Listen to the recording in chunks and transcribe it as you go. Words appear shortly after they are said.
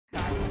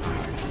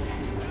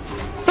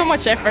So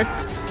much effort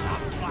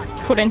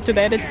put into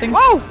the editing.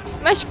 Whoa!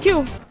 Mesh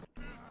Q!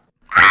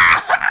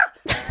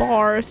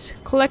 Bars.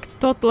 Collect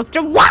total of...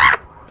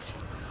 What?!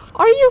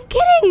 Are you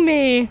kidding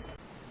me?!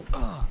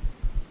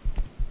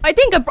 I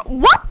think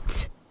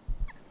what?!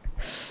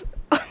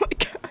 Oh my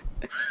god.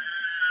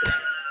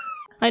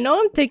 I know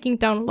I'm taking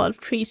down a lot of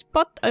trees,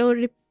 but I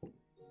already...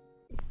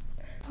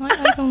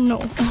 I don't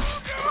know.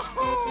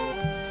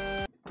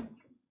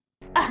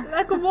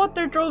 Lack of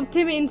water drove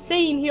Timmy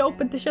insane. He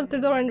opened the shelter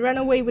door and ran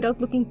away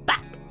without looking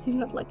back. He's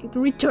not likely to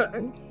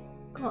return.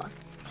 God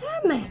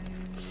damn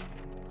it!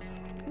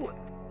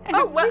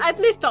 Oh, well, at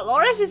least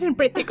Dolores is in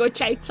pretty good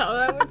shape, so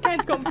I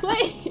can't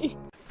complain.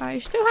 I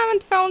still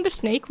haven't found the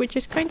snake, which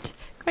is kind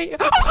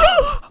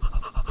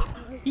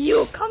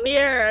You come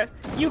here!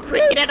 You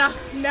created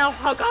us, now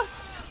hug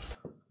us!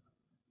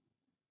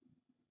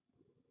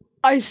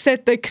 I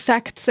said the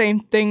exact same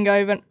thing,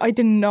 Ivan. I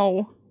didn't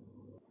know.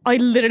 I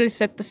literally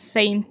said the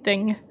same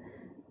thing.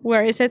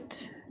 Where is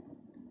it?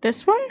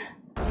 This one?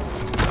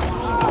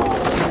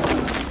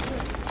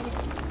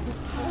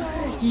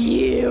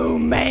 You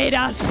made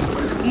us!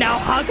 Now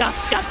hug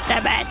us,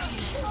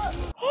 goddammit!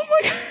 Oh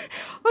my god!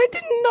 I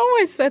didn't know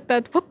I said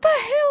that. What the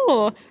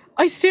hell?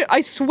 I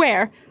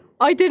swear,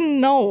 I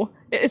didn't know.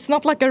 It's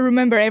not like I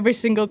remember every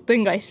single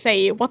thing I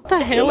say. What the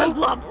hell?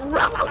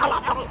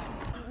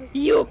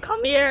 You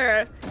come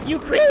here! You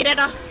created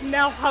us!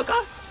 Now hug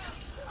us!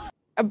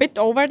 A bit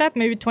over that,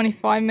 maybe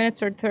 25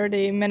 minutes or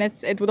 30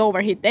 minutes, it would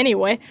overheat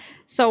anyway.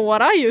 So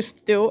what I used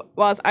to do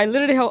was I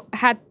literally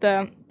had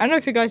the... I don't know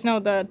if you guys know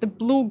the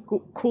blue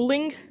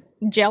cooling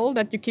gel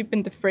that you keep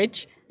in the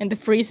fridge, in the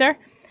freezer.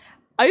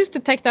 I used to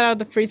take that out of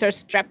the freezer,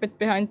 strap it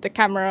behind the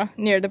camera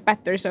near the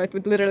battery so it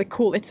would literally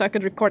cool it so I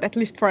could record at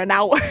least for an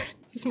hour.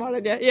 Smart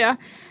idea, yeah.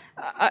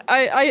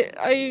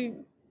 I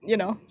you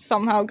know,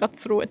 somehow got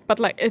through it, but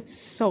like, it's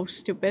so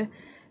stupid.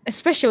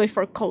 Especially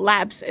for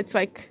collabs, it's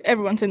like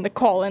everyone's in the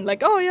call and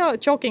like, oh yeah,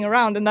 joking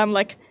around, and I'm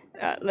like,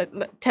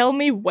 tell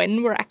me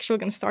when we're actually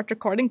gonna start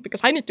recording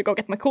because I need to go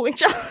get my cooling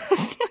gel.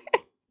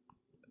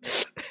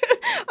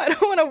 I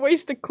don't want to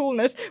waste the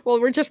coolness while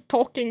we're just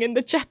talking in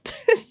the chat.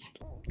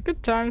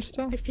 Good times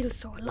though. I feel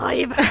so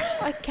alive.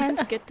 I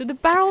can't get to the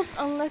barrels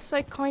unless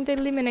I kinda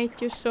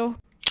eliminate you, so...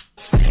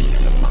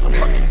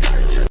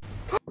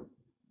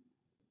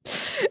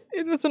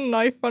 It was a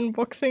knife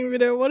unboxing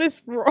video. What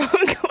is wrong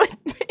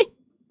with me?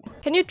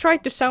 Can you try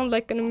to sound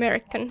like an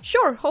American?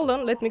 Sure, hold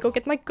on, let me go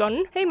get my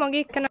gun. Hey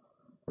Moggy, can I...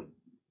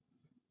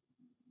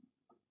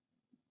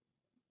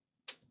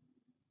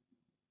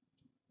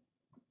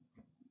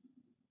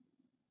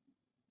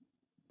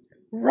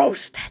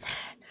 Roasted!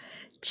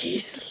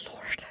 Jeez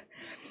Lord.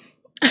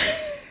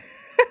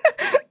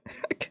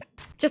 Okay.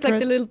 Just like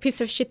the little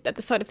piece of shit at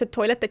the side of the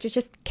toilet that you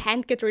just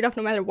can't get rid of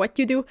no matter what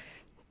you do.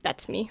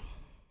 That's me.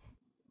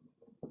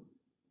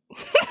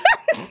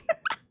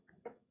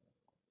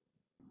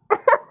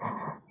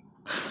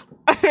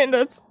 I mean,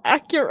 that's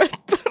accurate,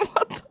 but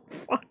what the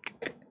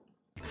fuck?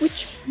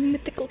 Which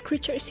mythical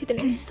creature is hidden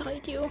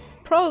inside you?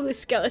 Probably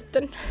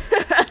skeleton.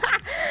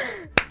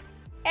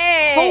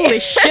 Hey! Holy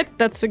shit,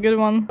 that's a good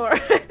one.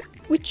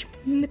 Which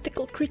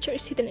mythical creature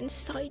is hidden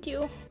inside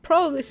you?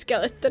 Probably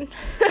skeleton.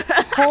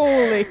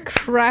 Holy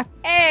crap.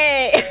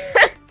 Hey!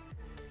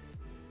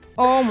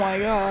 Oh my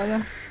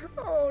god.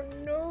 Oh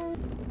no.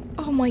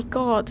 Oh my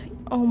god.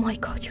 Oh my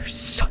god, you're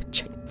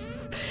such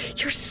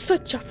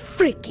a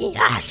freaking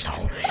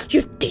asshole.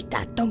 You did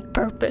that on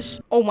purpose.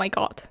 Oh my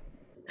god.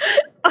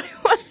 I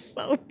was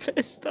so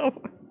pissed off.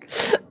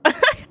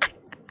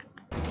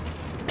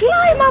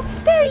 Climb up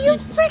there, you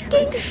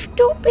freaking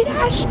stupid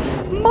ass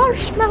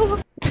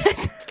marshmallow.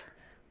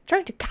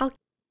 Trying to calculate.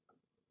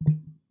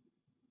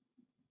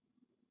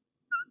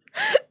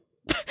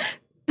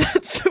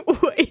 That's a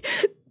way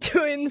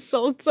to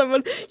insult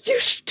someone. You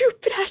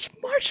stupid ass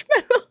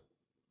marshmallow.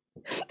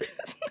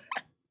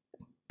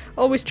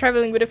 Always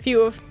traveling with a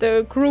few of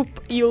the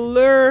group, you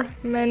lure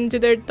men to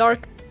their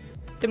dark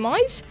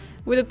demise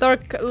with a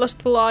dark,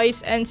 lustful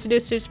eyes and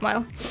seductive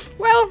smile.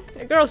 Well,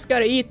 a girl's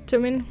gotta eat. I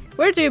mean,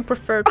 where do you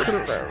prefer to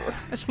lure?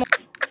 A small...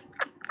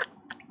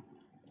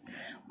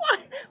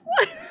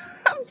 What?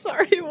 I'm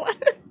sorry, what?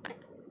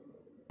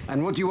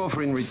 And what do you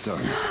offer in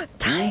return?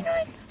 Tiny.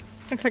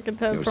 Looks like it's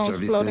from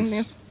exploding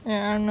this.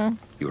 Yeah, I don't know.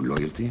 Your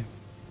loyalty?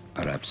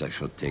 Perhaps I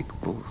should take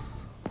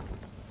both.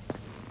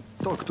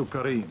 Talk to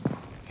Karim.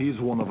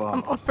 He's one of ours.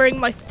 I'm offering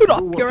my foot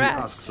up your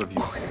ass. Asks of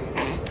you.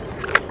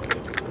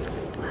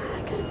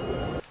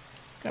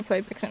 Gonna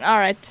play Pixen.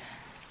 Alright.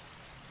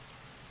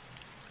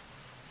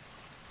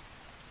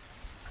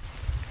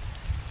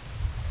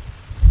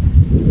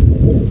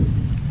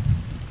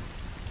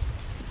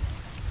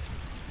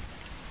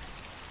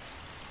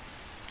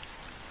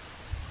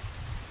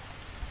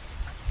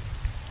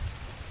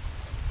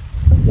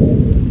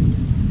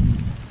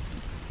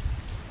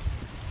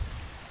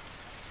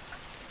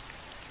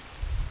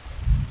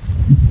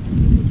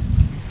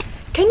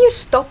 Can you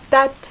stop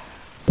that?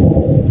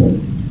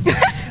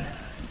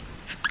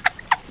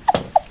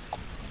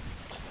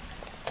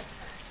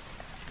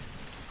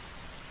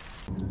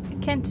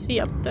 Can't see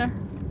up there.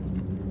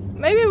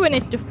 Maybe we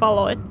need to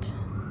follow it.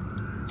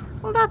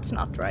 Well, that's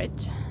not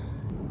right.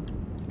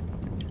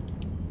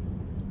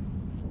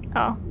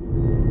 Oh.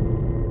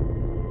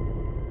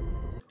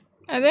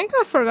 I think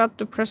I forgot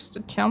to press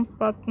the jump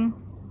button.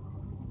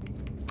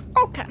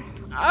 Okay.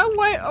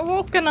 I've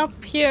woken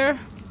up here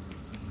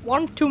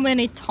one too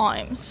many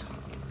times.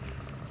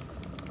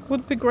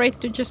 Would be great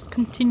to just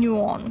continue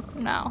on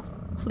now,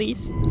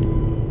 please.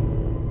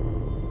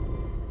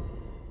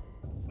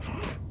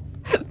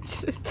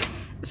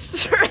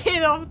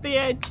 Straight off the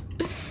edge.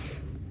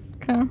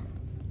 Okay. Now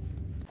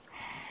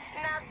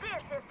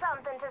this is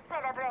something to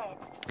celebrate.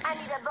 I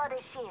need a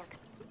body shield.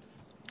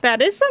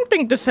 That is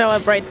something to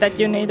celebrate, that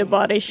you need a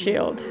body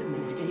shield.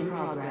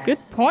 Good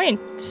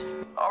point.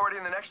 Already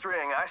in the next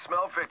ring, I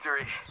smell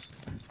victory.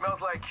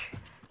 Smells like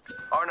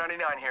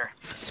R99 here.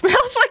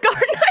 Smells like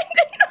R99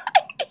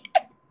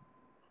 here.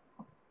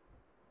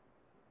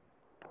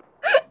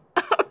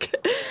 Okay.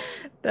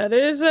 That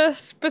is a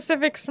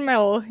specific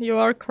smell. You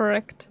are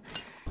correct.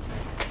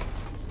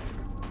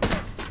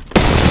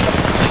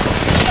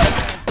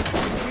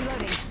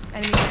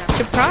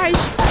 Surprise!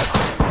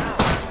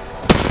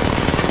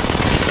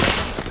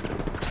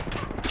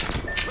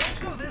 Let's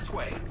go this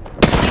way.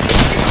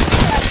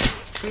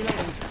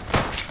 Reloading.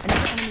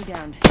 Another enemy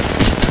down.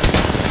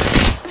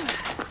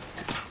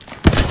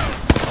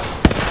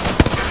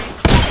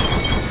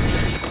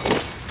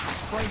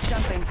 Boy's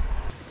jumping.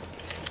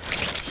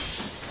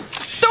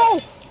 No!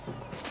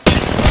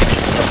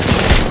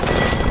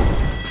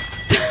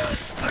 That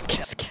was fucking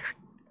scary.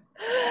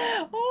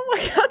 Oh my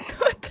god,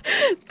 what?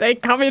 They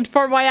coming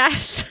for my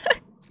ass.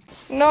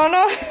 No,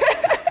 no.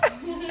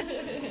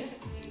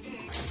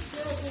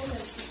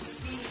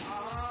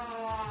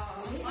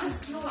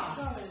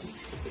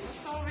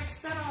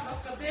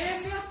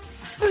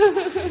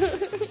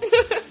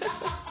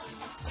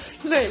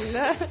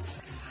 Lölle.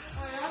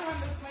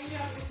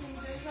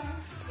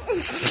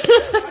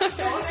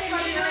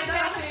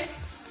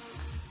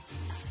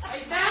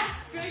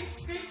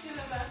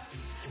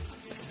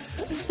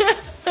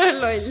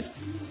 Lol.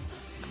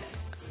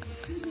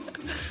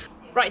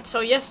 Right, so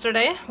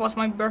yesterday was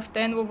my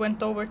birthday and we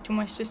went over to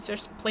my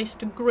sister's place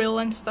to grill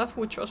and stuff,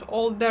 which was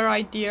all their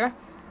idea.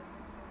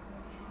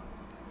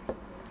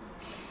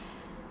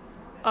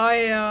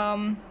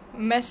 I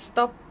messed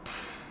up.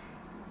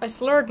 I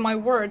slurred my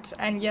words,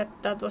 and yet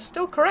that was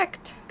still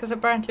correct, because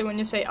apparently when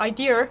you say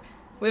idea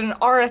with an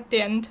R at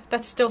the end,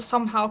 that's still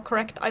somehow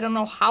correct. I don't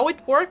know how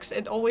it works.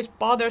 It always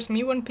bothers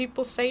me when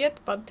people say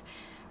it, but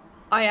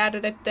I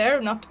added it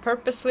there, not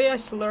purposely. I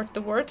slurred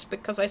the words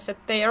because I said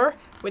there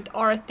with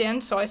R at the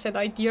end, so I said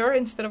idea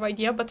instead of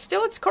idea, but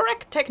still it's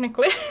correct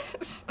technically.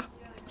 So,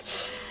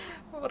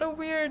 what a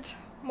weird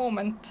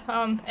moment.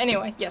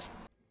 Anyway, yes.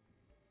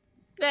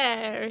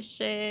 There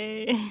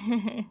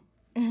she.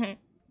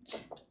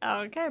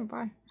 Okay,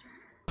 bye.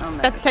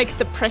 That takes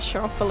the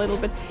pressure off a little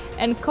bit.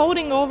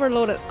 Encoding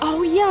overloaded.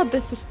 Oh yeah,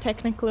 this is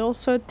technically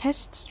also a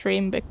test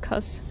stream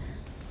because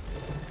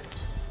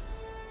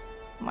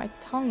my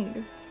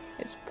tongue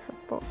is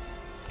purple.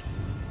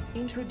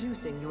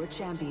 Introducing your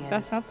champion.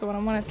 That's not what I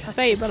wanted to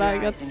say, but I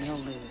got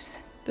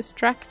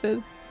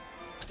distracted.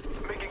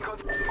 Making going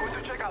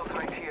to check out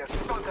right here.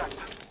 Contact.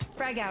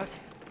 Frag out.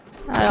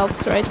 That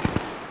helps, right?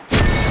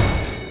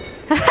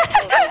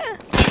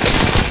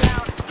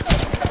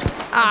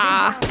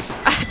 Ah,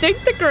 I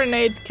think the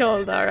grenade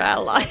killed our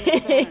ally.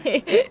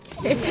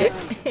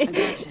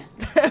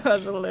 That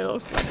was a little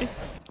funny.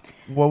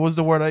 What was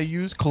the word I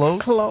used?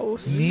 Close?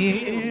 Close.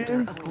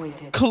 Near.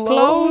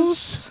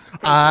 Close.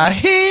 I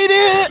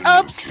heated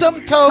up some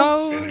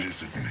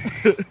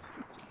toast.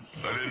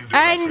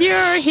 And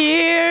you're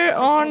here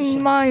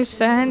on my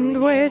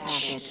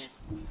sandwich.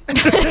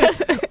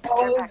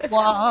 Oh,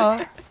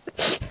 wow.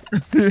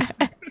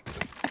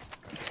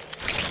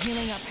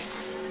 Healing up.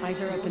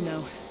 Eyes are open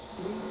though.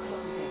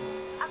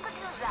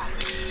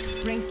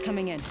 Rings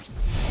coming in.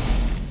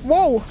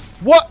 Whoa!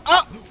 What?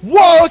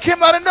 Whoa! It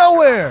came out of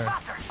nowhere.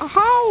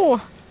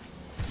 How?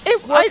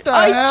 What the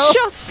hell? I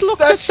just looked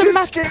That's at the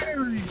just map.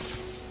 scary.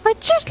 I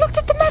just looked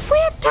at the map. We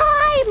had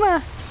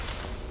time.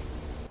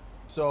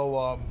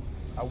 So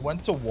I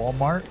went to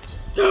Walmart.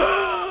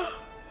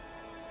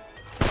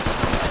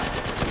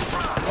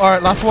 All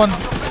right, last one.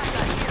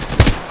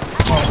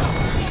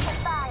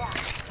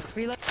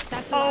 Reload.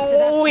 That's the last of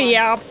that Oh squad.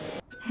 yeah.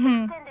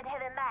 Extended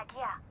heading back,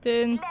 yeah.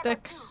 Didn't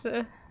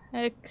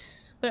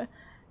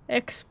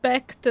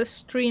expect the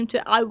stream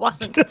to. I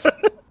wasn't.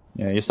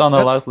 Yeah, you sound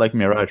a lot like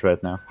Mirage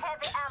right now.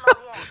 Heavy ammo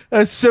here.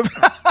 That's so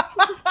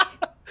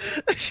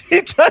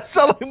she does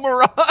sound like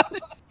Mirage.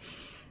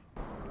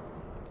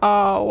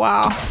 Oh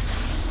wow.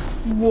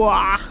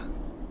 Wow.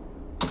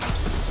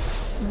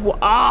 Wow,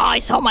 I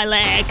saw my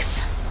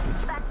legs.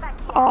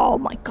 Oh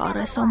my god,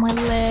 I saw my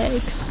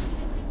legs.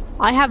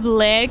 I have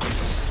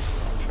legs.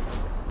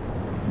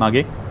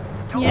 Maggie,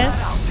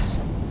 Yes.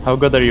 how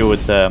good are you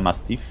with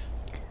Mastiff?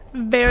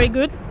 Very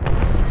good.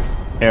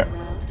 Here.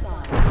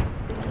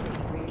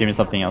 Give me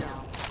something else.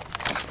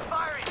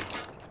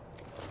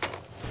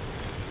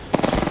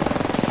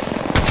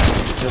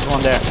 There's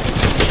one there.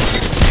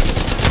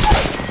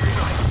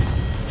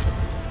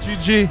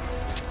 GG.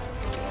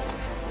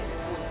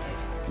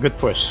 Good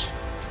push.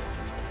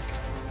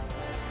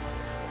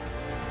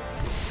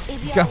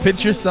 You gotta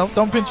pinch yourself.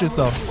 Don't pinch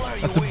yourself.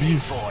 That's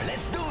abuse.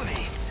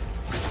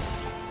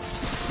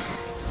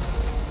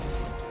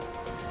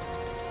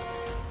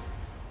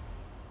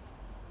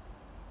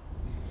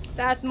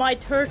 That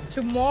might hurt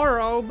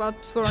tomorrow, but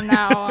for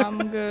now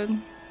I'm good.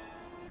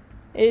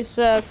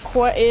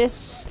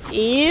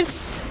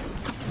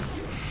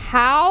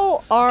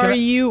 How are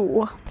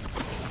you?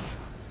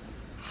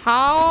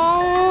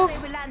 How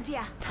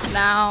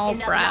now,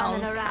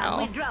 Brown?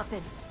 How?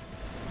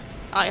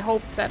 I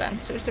hope that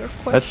answers your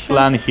question. Let's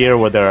land here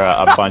where there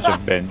are a bunch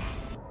of bins.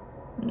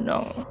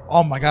 No.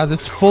 Oh my god,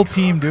 this full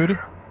team, dude.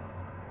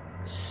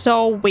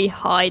 So we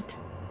hide.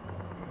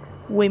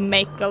 We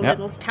make a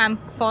little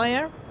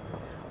campfire.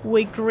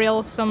 We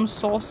grill some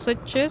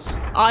sausages.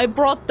 I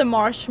brought the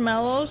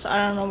marshmallows.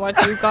 I don't know what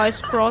you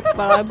guys brought,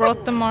 but I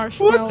brought the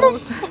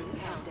marshmallows.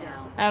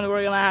 And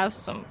we're gonna have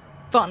some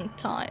fun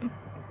time.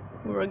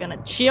 We're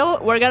gonna chill.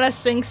 We're gonna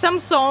sing some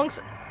songs.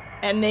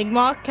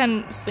 Enigma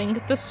can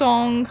sing the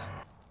song.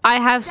 I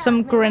have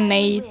some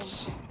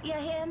grenades.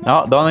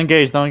 No, don't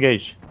engage, don't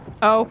engage.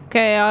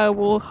 Okay, I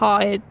will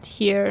hide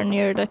here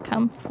near the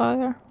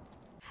campfire.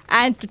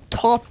 And to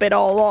top it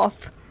all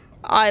off,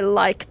 I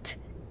liked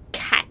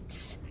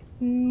Cats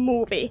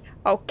movie,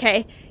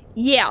 okay?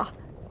 Yeah,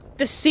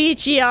 the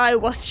CGI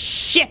was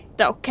shit,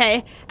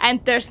 okay?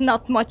 And there's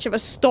not much of a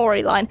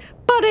storyline,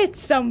 but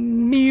it's a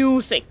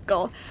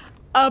musical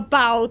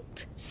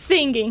about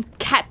singing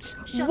cats.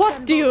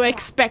 What do you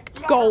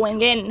expect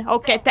going in?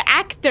 Okay, the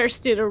actors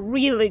did a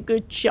really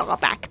good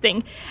job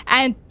acting,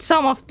 and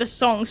some of the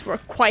songs were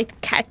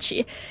quite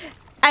catchy.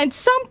 And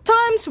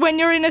sometimes when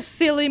you're in a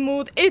silly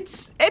mood,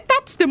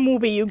 that's the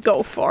movie you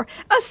go for.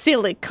 A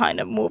silly kind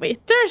of movie.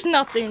 There's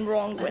nothing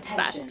wrong with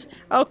that.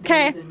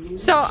 Okay?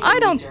 So I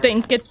don't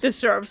think it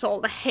deserves all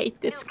the hate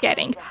it's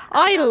getting.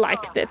 I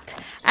liked it.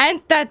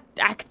 And that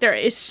actor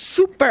is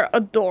super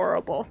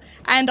adorable.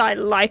 And I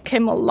like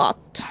him a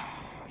lot.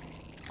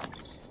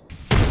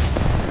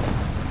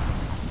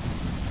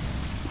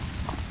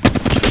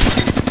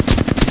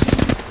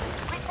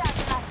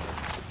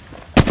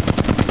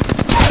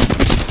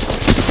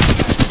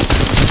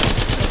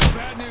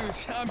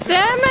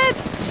 Damn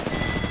it!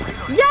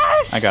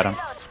 Yes! I got him.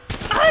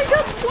 I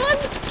got one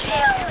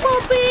kill for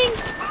being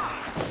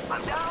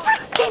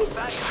freaking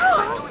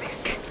drunk!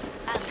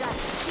 I've got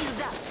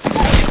shields up.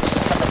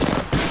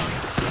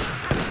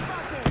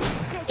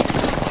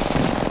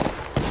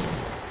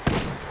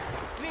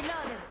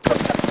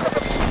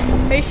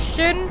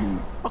 Mission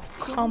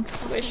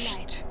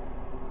accomplished.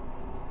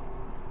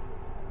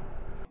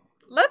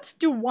 Let's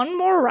do one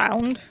more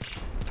round.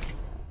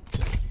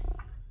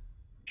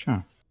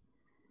 Sure.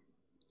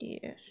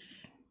 Yes.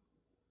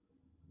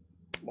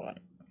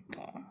 One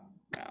more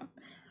round.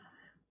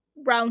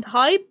 Round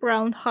hype,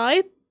 round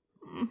hype.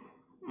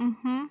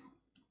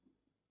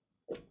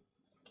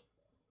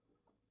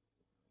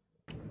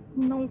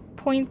 No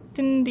point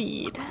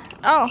indeed.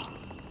 Oh,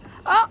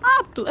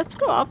 up! Let's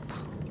go up.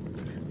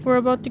 We're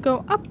about to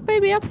go up,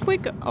 baby, up we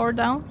go. Or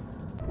down.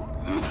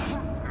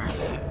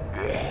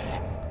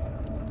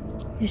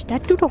 Is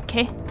that dude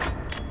okay?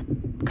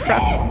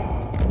 Crap.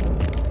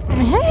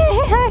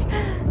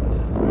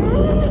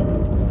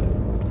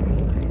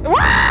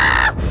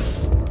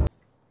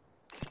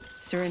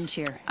 Syringe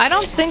here. I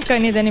don't think I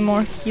need any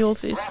more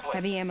heals.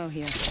 Heavy ammo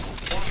here.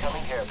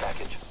 Incoming care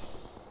package.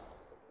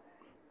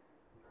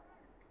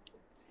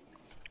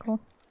 Cool.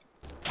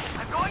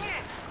 I'm going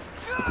in!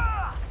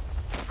 Ah!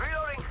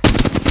 Reloading.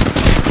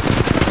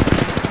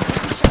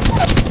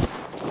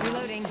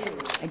 Reloading.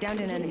 I downed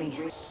an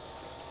enemy.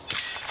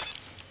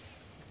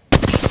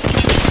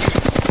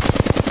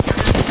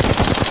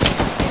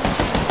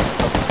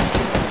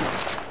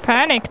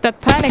 Panic!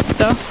 That panic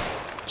though.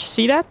 Did you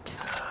see that?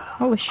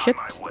 Holy shit.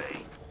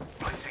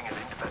 Placing an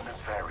independent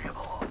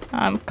variable.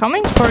 I'm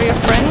coming for you,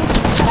 friend.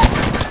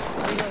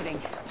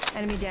 Reloading.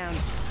 Enemy down.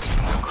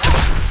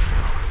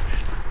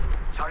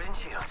 Sergeant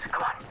Shields,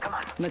 come on, come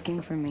on.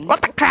 Looking for me.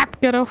 What the crap?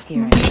 Get off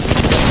Here me. I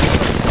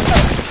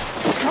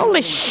am.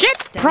 Holy shit!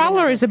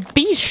 Prowler is a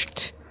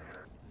beast!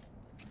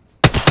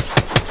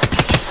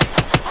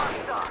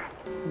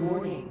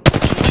 Warning.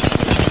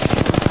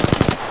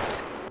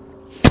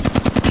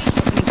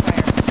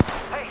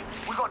 Hey,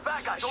 we got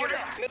bad guys over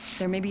there.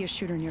 There may be a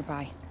shooter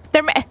nearby.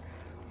 There may...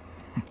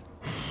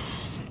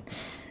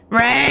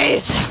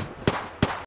 Wraith!